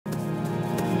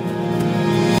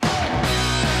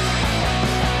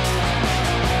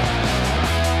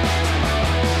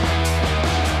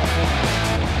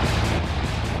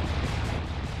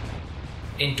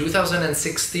In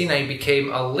 2016 I became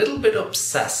a little bit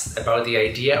obsessed about the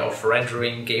idea of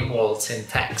rendering game worlds in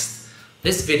text.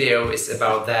 This video is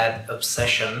about that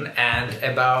obsession and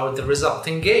about the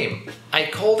resulting game. I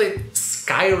called it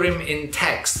Skyrim in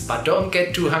text, but don't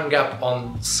get too hung up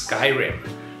on Skyrim.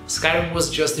 Skyrim was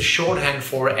just a shorthand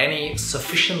for any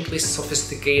sufficiently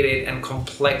sophisticated and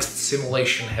complex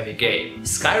simulation-heavy game.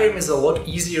 Skyrim is a lot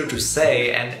easier to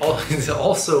say, and it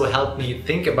also helped me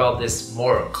think about this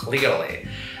more clearly.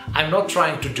 I'm not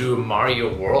trying to do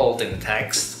Mario World in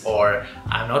text, or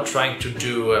I'm not trying to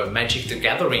do Magic the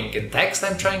Gathering in text,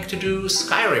 I'm trying to do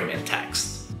Skyrim in text.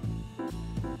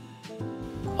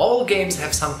 All games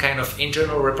have some kind of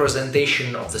internal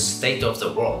representation of the state of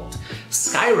the world.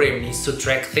 Skyrim needs to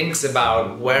track things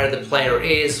about where the player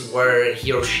is, where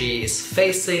he or she is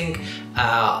facing,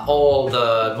 all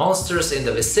the monsters in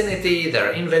the vicinity,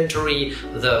 their inventory,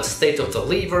 the state of the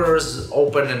levers,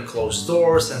 open and closed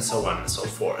doors, and so on and so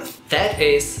forth. That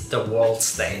is the world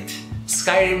state.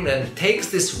 Skyrim then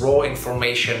takes this raw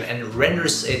information and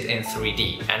renders it in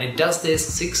 3D, and it does this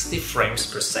 60 frames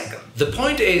per second. The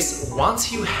point is,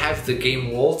 once you have the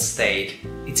game world state,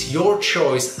 it's your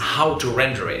choice how to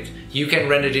render it. You can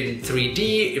render it in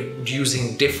 3D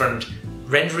using different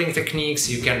rendering techniques,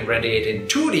 you can render it in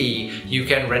 2D, you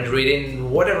can render it in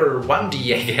whatever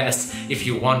 1D, I guess, if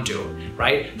you want to,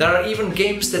 right? There are even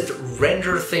games that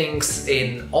render things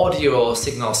in audio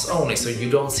signals only, so you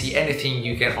don't see anything,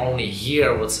 you can only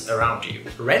hear what's around you.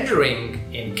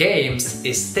 Rendering in games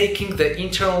is taking the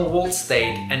internal world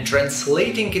state and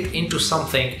translating it into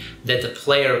something that the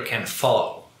player can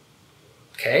follow.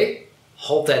 Okay?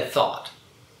 Hold that thought.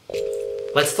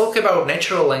 Let's talk about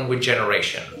natural language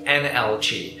generation,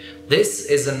 NLG. This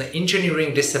is an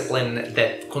engineering discipline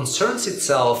that concerns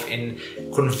itself in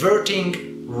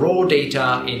converting raw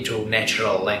data into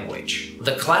natural language.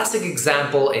 The classic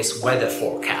example is weather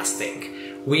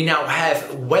forecasting. We now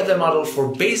have a weather model for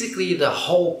basically the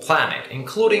whole planet,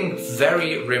 including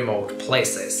very remote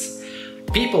places.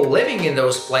 People living in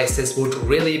those places would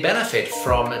really benefit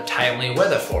from a timely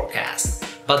weather forecast.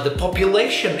 But the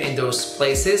population in those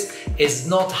places is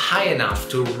not high enough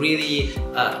to really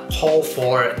call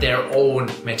for their own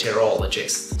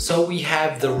meteorologist. So we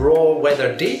have the raw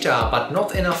weather data, but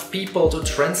not enough people to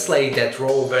translate that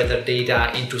raw weather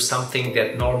data into something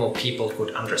that normal people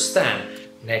could understand,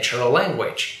 natural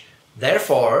language.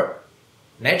 Therefore,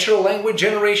 natural language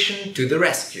generation to the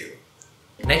rescue.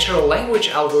 Natural language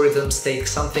algorithms take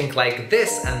something like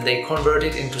this and they convert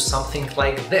it into something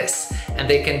like this, and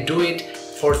they can do it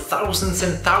for thousands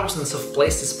and thousands of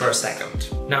places per second.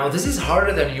 Now, this is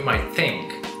harder than you might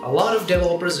think. A lot of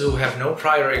developers who have no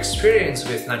prior experience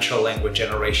with natural language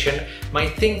generation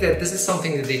might think that this is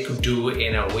something that they could do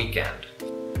in a weekend.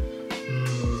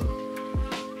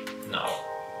 No.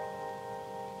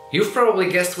 You've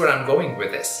probably guessed where I'm going with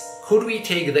this. Could we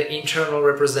take the internal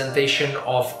representation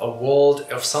of a world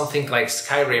of something like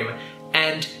Skyrim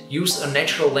and use a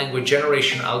natural language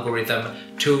generation algorithm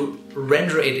to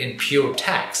render it in pure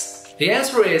text? The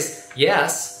answer is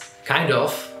yes, kind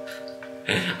of.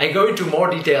 I go into more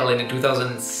detail in a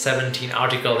 2017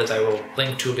 article that I will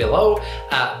link to below,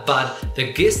 but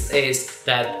the gist is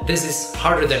that this is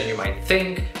harder than you might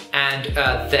think, and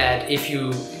that if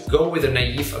you go with a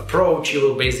naive approach, you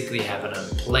will basically have an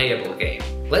unplayable game.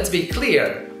 Let's be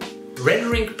clear,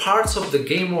 rendering parts of the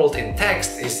game world in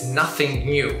text is nothing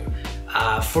new.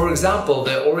 For example,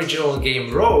 the original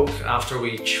game Rogue, after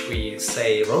which we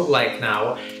say roguelike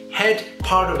now, had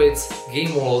part of its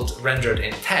game world rendered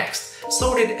in text.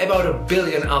 So did about 1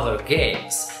 billion other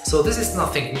games. So this is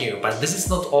nothing new, but this is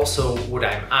not also what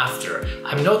I'm after.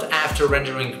 I'm not after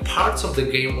rendering parts of the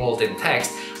game world in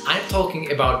text, I'm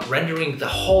talking about rendering the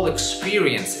whole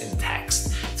experience in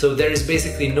text. So there is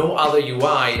basically no other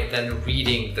UI than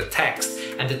reading the text,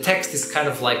 and the text is kind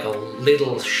of like a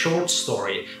little short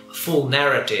story, a full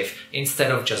narrative,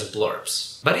 instead of just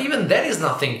blurbs. But even that is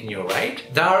nothing new, right?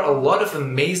 There are a lot of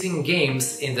amazing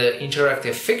games in the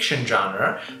interactive fiction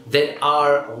genre that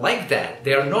are like that.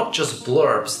 They are not just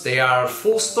blurbs, they are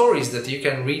full stories that you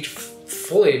can read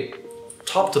fully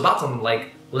top to bottom,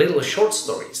 like little short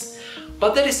stories.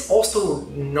 But that is also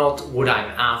not what I'm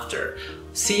after.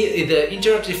 See, the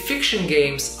interactive fiction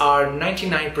games are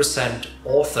 99%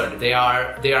 authored. They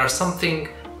are something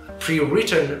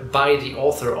pre-written by the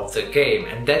author of the game,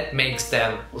 and that makes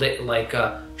them like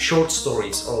short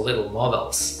stories or little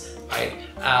novels, right?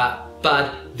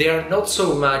 But they are not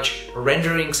so much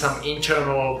rendering some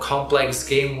internal complex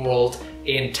game world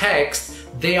in text.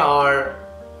 They are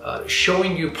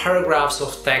showing you paragraphs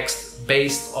of text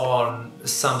based on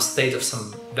some state of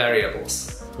some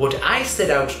variables. What I set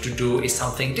out to do is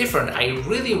something different. I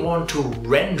really want to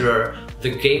render the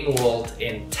game world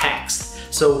in text.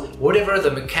 So whatever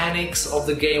the mechanics of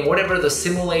the game, whatever the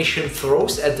simulation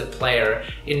throws at the player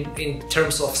in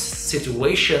terms of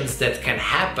situations that can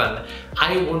happen,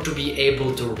 I want to be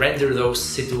able to render those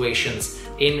situations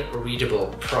in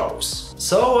readable prose.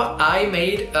 So I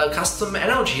made a custom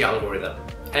analogy algorithm,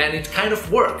 and it kind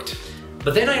of worked.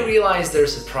 But then I realized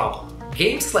there's a problem.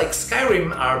 Games like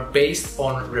Skyrim are based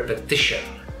on repetition.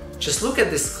 Just look at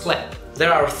this clip.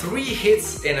 There are 3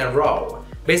 hits in a row,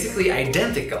 basically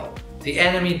identical. The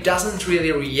enemy doesn't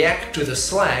really react to the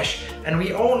slash, and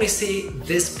we only see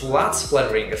this blood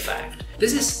splattering effect.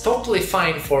 This is totally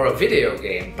fine for a video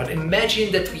game, but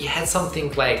imagine that we had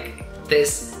something like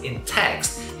this in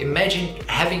text. Imagine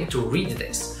having to read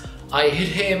this. I hit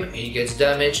him, he gets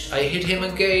damaged, I hit him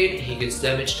again, he gets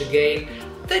damaged again.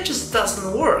 That just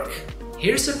doesn't work.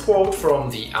 Here's a quote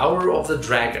from The Hour of the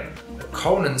Dragon, a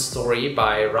Conan story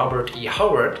by Robert E.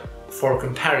 Howard, for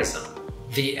comparison.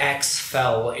 The axe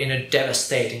fell in a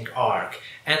devastating arc,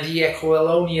 and the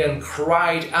Aquilonian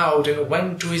cried out and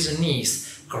went to his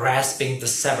knees, grasping the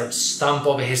severed stump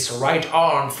of his right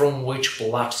arm from which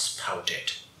blood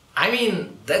spouted. I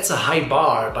mean, that's a high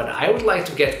bar, but I would like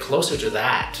to get closer to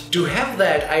that. To have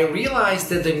that, I realized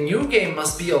that the new game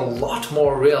must be a lot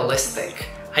more realistic.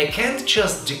 I can't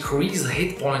just decrease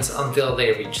hit points until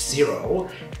they reach 0.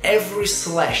 Every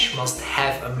slash must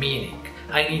have a meaning.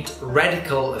 I need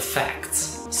radical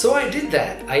effects. So I did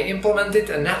that. I implemented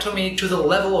anatomy to the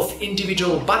level of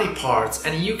individual body parts,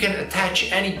 and you can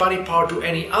attach any body part to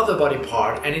any other body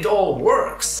part and it all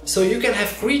works. So you can have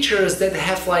creatures that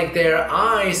have like their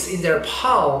eyes in their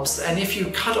palms, and if you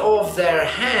cut off their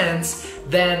hands,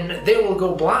 then they will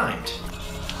go blind.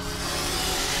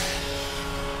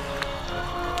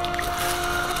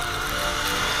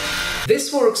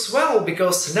 This works well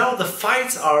because now the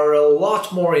fights are a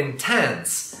lot more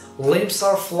intense. Limbs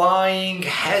are flying,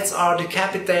 heads are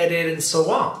decapitated, and so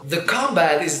on. The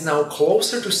combat is now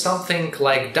closer to something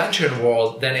like Dungeon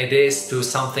World than it is to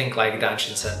something like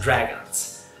Dungeons and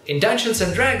Dragons. In Dungeons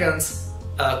and Dragons,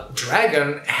 a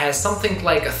dragon has something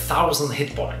like 1,000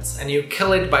 hit points, and you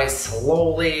kill it by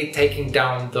slowly taking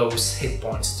down those hit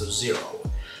points to 0.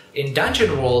 In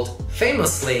Dungeon World,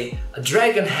 famously, a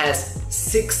dragon has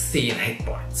 16 hit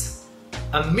points.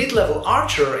 A mid-level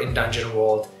archer in Dungeon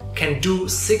World can do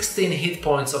 16 hit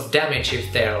points of damage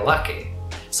if they're lucky.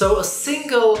 So a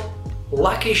single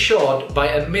lucky shot by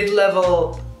a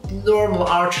mid-level normal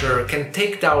archer can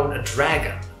take down a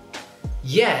dragon.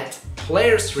 Yet,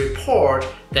 players report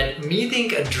that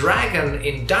meeting a dragon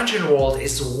in Dungeon World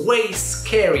is way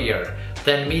scarier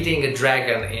than meeting a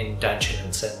dragon in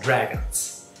Dungeons and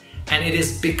Dragons. And it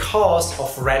is because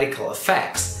of radical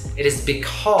effects. It is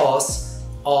because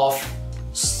of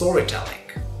storytelling.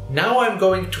 Now I'm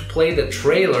going to play the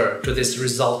trailer to this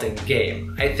resulting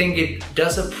game. I think it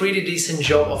does a pretty decent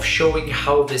job of showing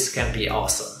how this can be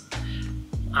awesome.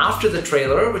 After the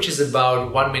trailer, which is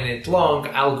about 1 minute long,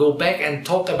 I'll go back and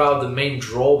talk about the main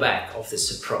drawback of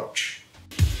this approach.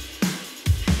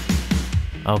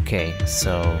 Okay,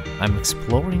 so I'm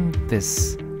exploring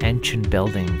this ancient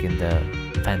building in the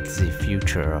fantasy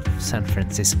future of San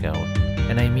Francisco,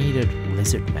 and I meet a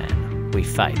lizard man. We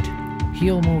fight. He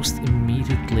almost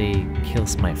immediately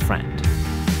kills my friend.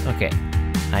 Okay,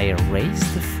 I erase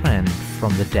the friend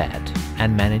from the dead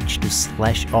and manage to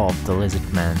slash off the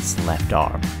lizard man's left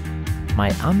arm. My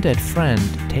undead friend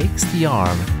takes the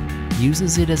arm,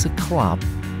 uses it as a club,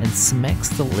 and smacks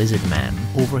the lizard man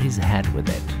over his head with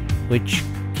it, which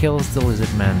kills the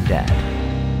lizard man dead.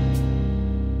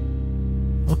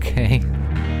 Okay.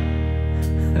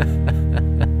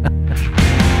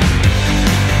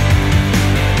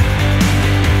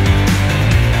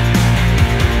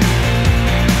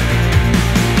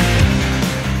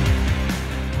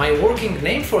 My working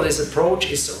name for this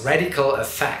approach is radical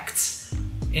effects.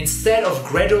 Instead of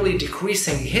gradually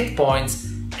decreasing hit points,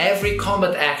 every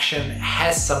combat action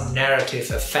has some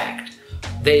narrative effect.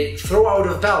 They throw out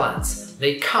of balance,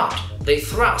 they cut, they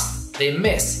thrust, they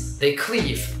miss, they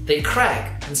cleave, they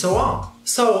crack, and so on.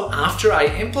 So after I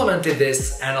implemented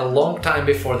this and a long time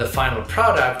before the final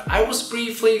product, I was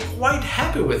briefly quite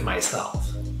happy with myself.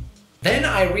 Then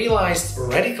I realized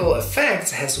radical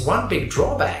effects has one big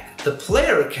drawback. The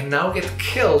player can now get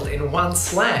killed in one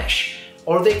slash,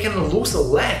 or they can lose a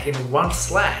leg in one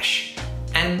slash.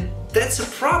 And that's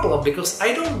a problem because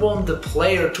I don't want the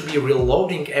player to be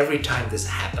reloading every time this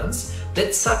happens.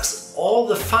 That sucks all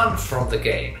the fun from the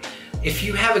game. If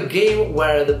you have a game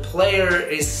where the player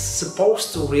is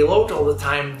supposed to reload all the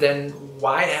time, then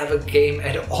why have a game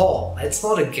at all? It's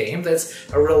not a game, that's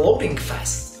a reloading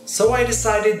fest. So I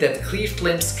decided that cleaved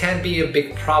limbs can be a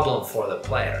big problem for the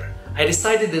player. I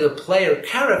decided that the player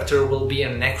character will be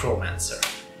a necromancer.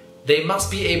 They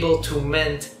must be able to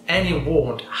mend any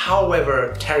wound,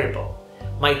 however terrible.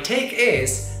 My take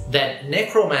is that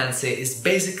necromancy is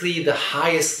basically the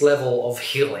highest level of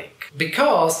healing.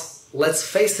 Because, let's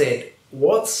face it,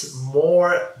 what's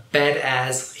more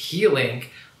badass healing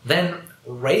than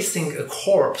raising a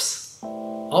corpse?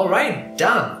 Alright,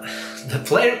 done! The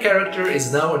player character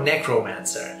is now a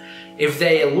necromancer. If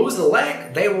they lose a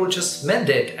leg, they will just mend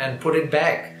it and put it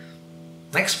back.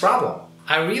 Next problem.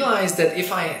 I realized that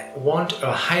if I want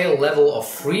a higher level of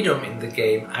freedom in the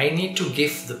game, I need to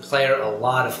give the player a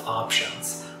lot of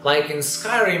options. Like in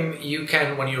Skyrim, you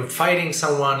can, when you're fighting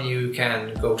someone, you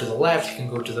can go to the left, you can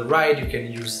go to the right, you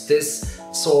can use this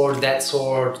sword,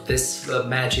 this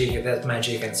magic, that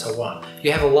magic, and so on.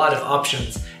 You have a lot of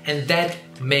options, and that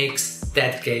makes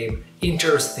that game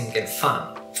interesting and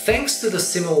fun. Thanks to the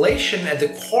simulation at the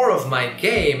core of my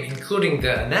game, including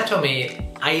the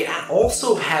anatomy, I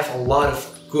also have a lot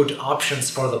of good options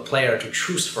for the player to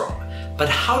choose from. But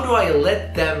how do I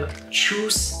let them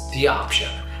choose the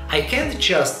option? I can't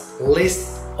just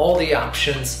list all the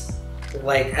options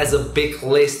like as a big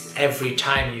list every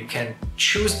time you can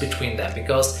choose between them,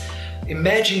 because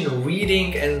imagine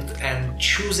reading and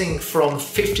choosing from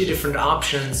 50 different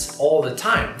options all the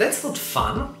time. That's not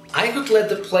fun. I could let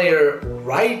the player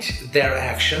write their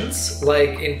actions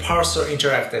like in parse or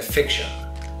interactive fiction,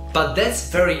 but that's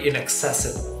very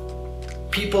inaccessible.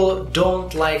 People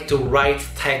don't like to write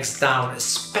text down,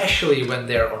 especially when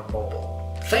they're on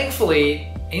mobile. Thankfully,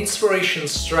 inspiration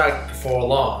struck before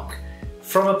long,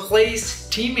 from a place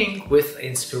teeming with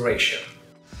inspiration.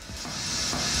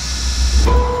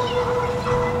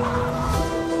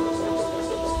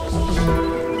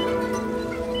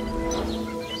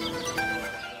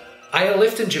 I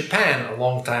lived in Japan a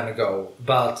long time ago,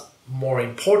 but more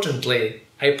importantly,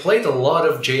 I played a lot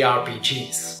of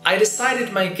JRPGs. I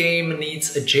decided my game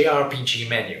needs a JRPG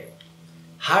menu.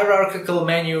 Hierarchical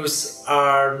menus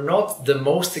are not the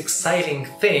most exciting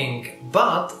thing,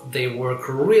 but they work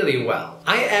really well.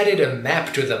 I added a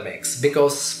map to the mix,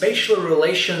 because spatial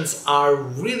relations are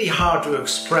really hard to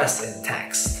express in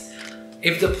text.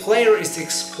 If the player is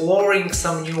exploring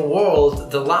some new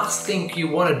world, the last thing you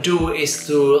want to do is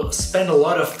to spend a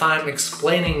lot of time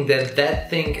explaining that that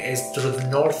thing is to the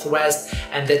northwest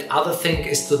and that other thing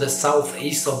is to the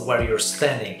southeast of where you're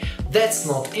standing. That's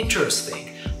not interesting.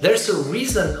 There's a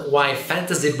reason why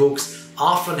fantasy books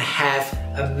often have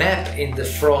a map in the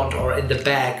front or in the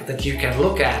back that you can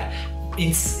look at,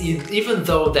 even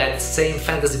though that same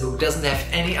fantasy book doesn't have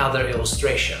any other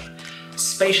illustration.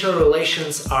 Spatial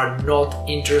relations are not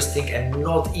interesting and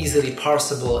not easily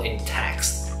parsable in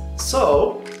text.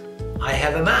 So, I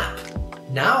have a map.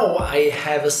 Now I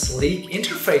have a sleek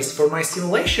interface for my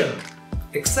simulation.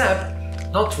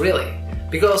 Except, not really.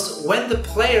 Because when the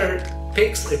player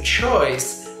picks a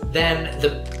choice, then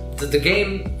the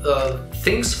game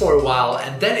thinks for a while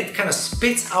and then it kind of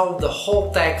spits out the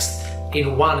whole text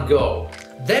in one go.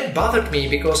 That bothered me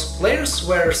because players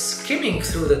were skimming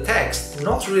through the text,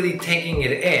 not really taking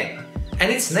it in.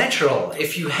 And it's natural,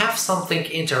 if you have something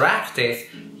interactive,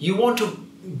 you want to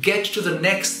get to the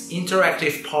next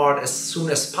interactive part as soon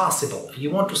as possible.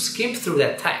 You want to skim through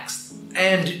that text.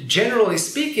 And generally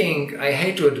speaking, I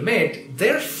hate to admit,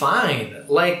 they're fine.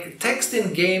 Like, text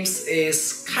in games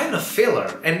is kind of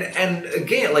filler. And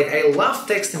again, like, I love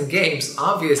text in games,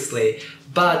 obviously,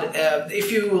 but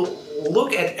if you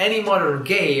look at any modern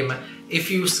game,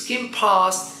 if you skim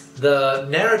past the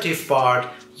narrative part,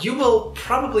 you will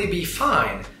probably be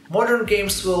fine. Modern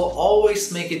games will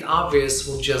always make it obvious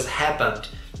what just happened.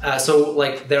 So,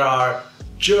 like, there are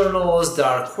journals, there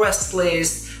are quest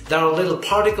lists, there are little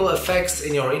particle effects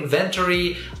in your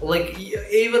inventory. Like,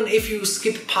 even if you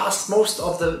skip past most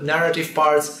of the narrative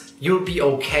parts, you'll be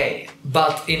okay.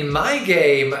 But in my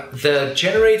game, the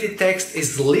generated text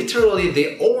is literally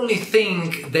the only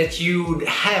thing that you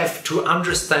have to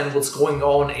understand what's going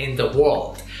on in the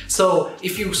world. So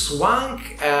if you swung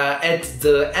at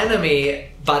the enemy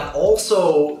but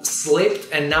also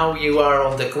slipped and now you are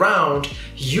on the ground,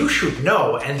 you should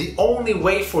know, and the only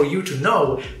way for you to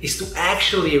know is to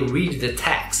actually read the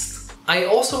text. I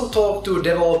also talked to a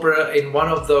developer in one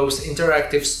of those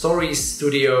interactive story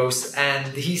studios, and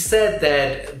he said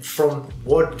that from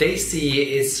what they see,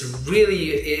 it's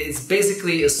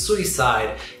basically a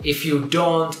suicide if you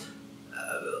don't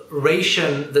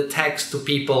ration the text to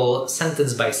people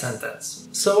sentence by sentence.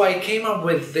 So I came up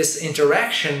with this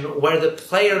interaction where the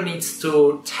player needs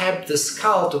to tap the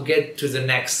skull to get to the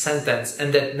next sentence,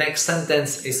 and that next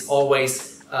sentence is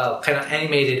always kind of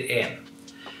animated in.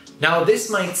 Now this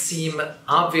might seem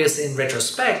obvious in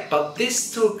retrospect, but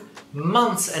this took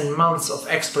months and months of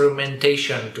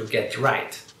experimentation to get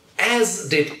right. As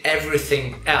did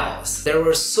everything else. There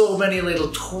were so many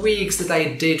little tweaks that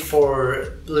I did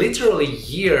for literally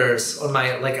years on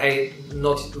my, I'm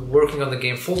not working on the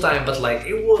game full time, but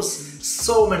it was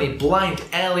so many blind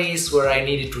alleys where I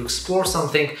needed to explore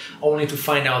something only to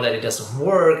find out that it doesn't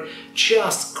work.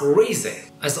 Just crazy.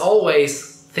 As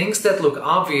always, things that look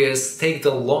obvious take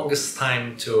the longest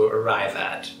time to arrive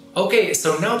at. Okay,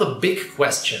 so now the big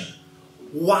question.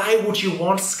 Why would you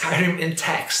want Skyrim in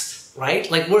text?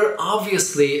 Right? We're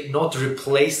obviously not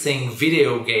replacing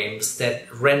video games that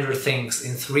render things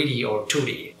in 3D or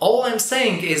 2D. All I'm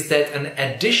saying is that an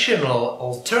additional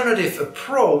alternative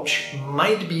approach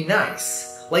might be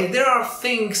nice. There are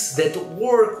things that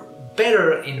work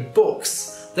better in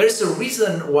books. There's a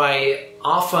reason why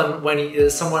often when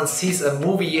someone sees a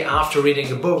movie after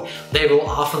reading a book, they will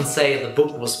often say the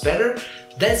book was better.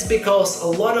 That's because a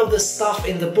lot of the stuff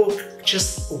in the book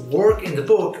just work in the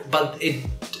book, but it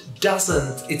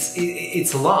doesn't,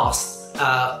 it's lost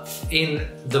in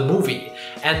the movie,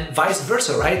 and vice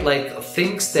versa, right?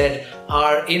 Things that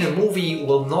are in a movie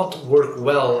will not work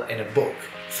well in a book.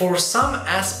 For some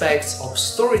aspects of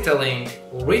storytelling,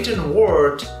 written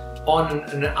word on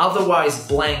an otherwise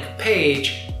blank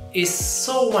page is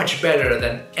so much better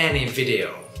than any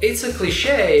video. It's a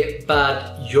cliche,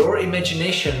 but your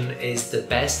imagination is the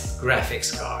best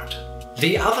graphics card.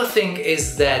 The other thing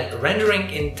is that rendering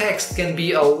in text can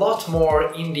be a lot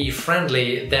more indie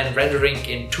friendly than rendering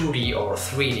in 2D or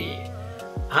 3D.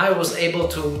 I was able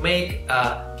to make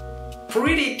a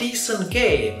pretty decent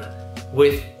game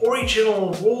with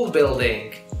original world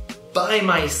building by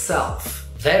myself.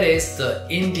 That is the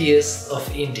indiest of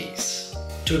indies.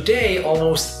 Today,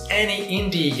 almost any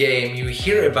indie game you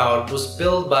hear about was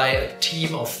built by a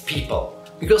team of people.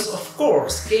 Because of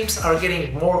course, games are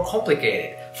getting more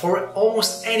complicated. For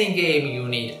almost any game you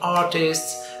need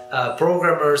artists,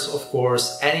 programmers of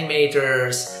course,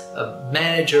 animators,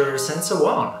 managers and so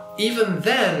on. Even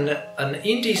then, an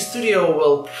indie studio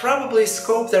will probably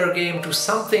scope their game to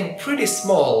something pretty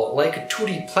small, like a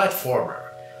 2D platformer.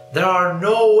 There are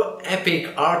no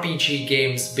epic RPG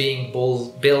games being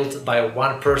built by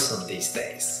one person these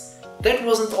days. That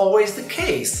wasn't always the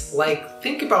case.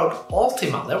 Think about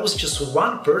Ultima, that was just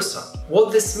one person.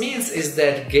 What this means is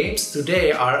that games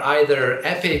today are either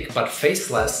epic but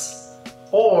faceless,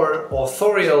 or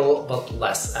authorial but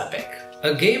less epic.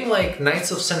 A game like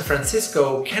Knights of San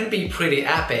Francisco can be pretty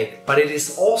epic, but it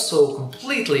is also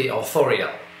completely authorial.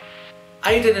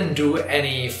 I didn't do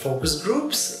any focus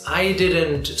groups, I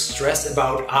didn't stress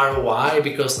about ROI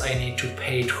because I need to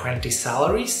pay 20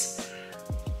 salaries.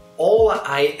 All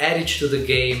I added to the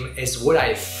game is what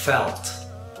I felt,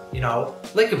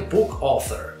 like a book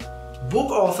author. Book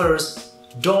authors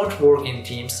don't work in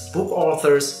teams, book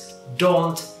authors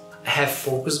don't have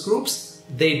focus groups,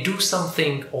 they do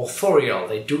something authorial,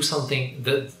 they do something,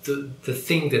 the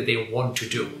thing that they want to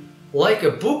do. Like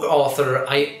a book author,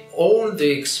 I own the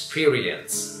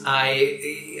experience.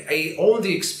 I own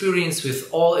the experience with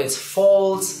all its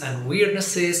faults and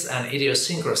weirdnesses and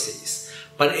idiosyncrasies,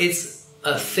 but it's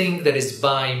a thing that is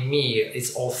by me,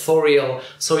 it's authorial,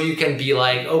 so you can be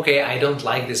like, okay, I don't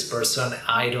like this person,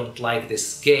 I don't like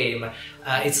this game.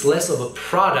 It's less of a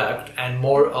product and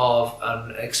more of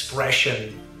an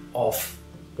expression of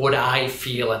what I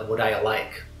feel and what I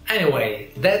like. Anyway,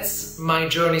 that's my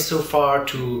journey so far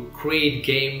to create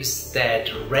games that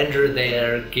render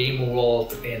their game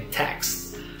world in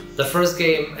text. The first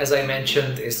game, as I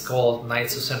mentioned, is called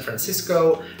Knights of San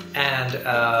Francisco, and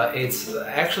it's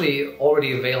actually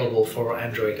already available for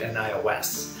Android and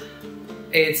iOS.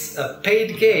 It's a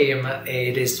paid game,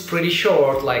 it is pretty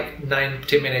short, like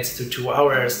 90 minutes to 2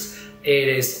 hours. It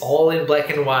is all in black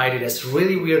and white, it has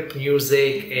really weird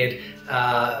music,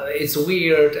 it's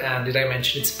weird, and did I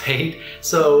mention it's paid?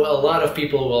 So a lot of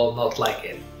people will not like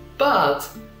it. But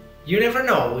you never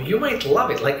know, you might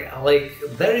love it, like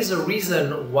there is a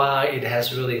reason why it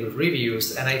has really good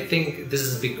reviews, and I think this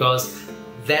is because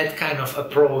that kind of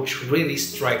approach really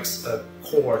strikes a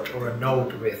chord or a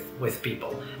note with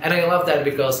people. And I love that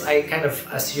because I kind of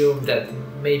assume that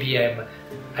maybe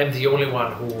I'm the only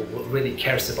one who really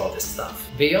cares about this stuff.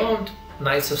 Beyond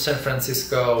Knights of San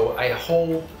Francisco, I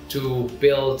hope to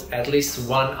build at least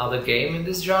one other game in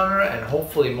this genre, and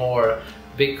hopefully more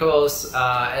because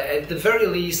at the very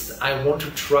least I want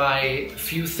to try a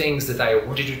few things that I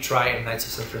wanted to try in Knights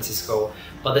of San Francisco,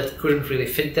 but that couldn't really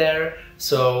fit there.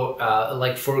 So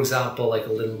like for example, like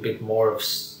a little bit more of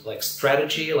like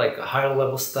strategy, like higher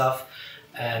level stuff,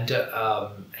 and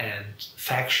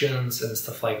factions and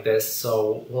stuff like this.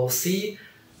 So we'll see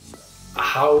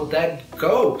how that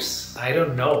goes. I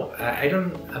don't know.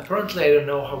 Apparently I don't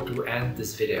know how to end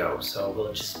this video, so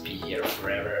we'll just be here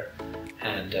forever.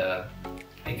 And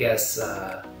I guess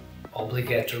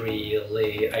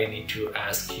obligatorily I need to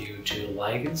ask you to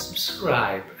like and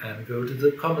subscribe and go to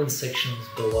the comment sections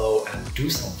below and do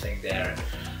something there,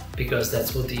 because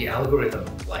that's what the algorithm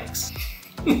likes.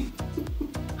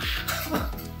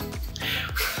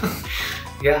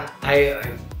 Yeah,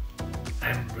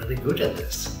 I'm really good at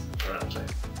this, apparently.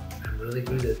 I'm really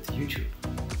good at YouTube.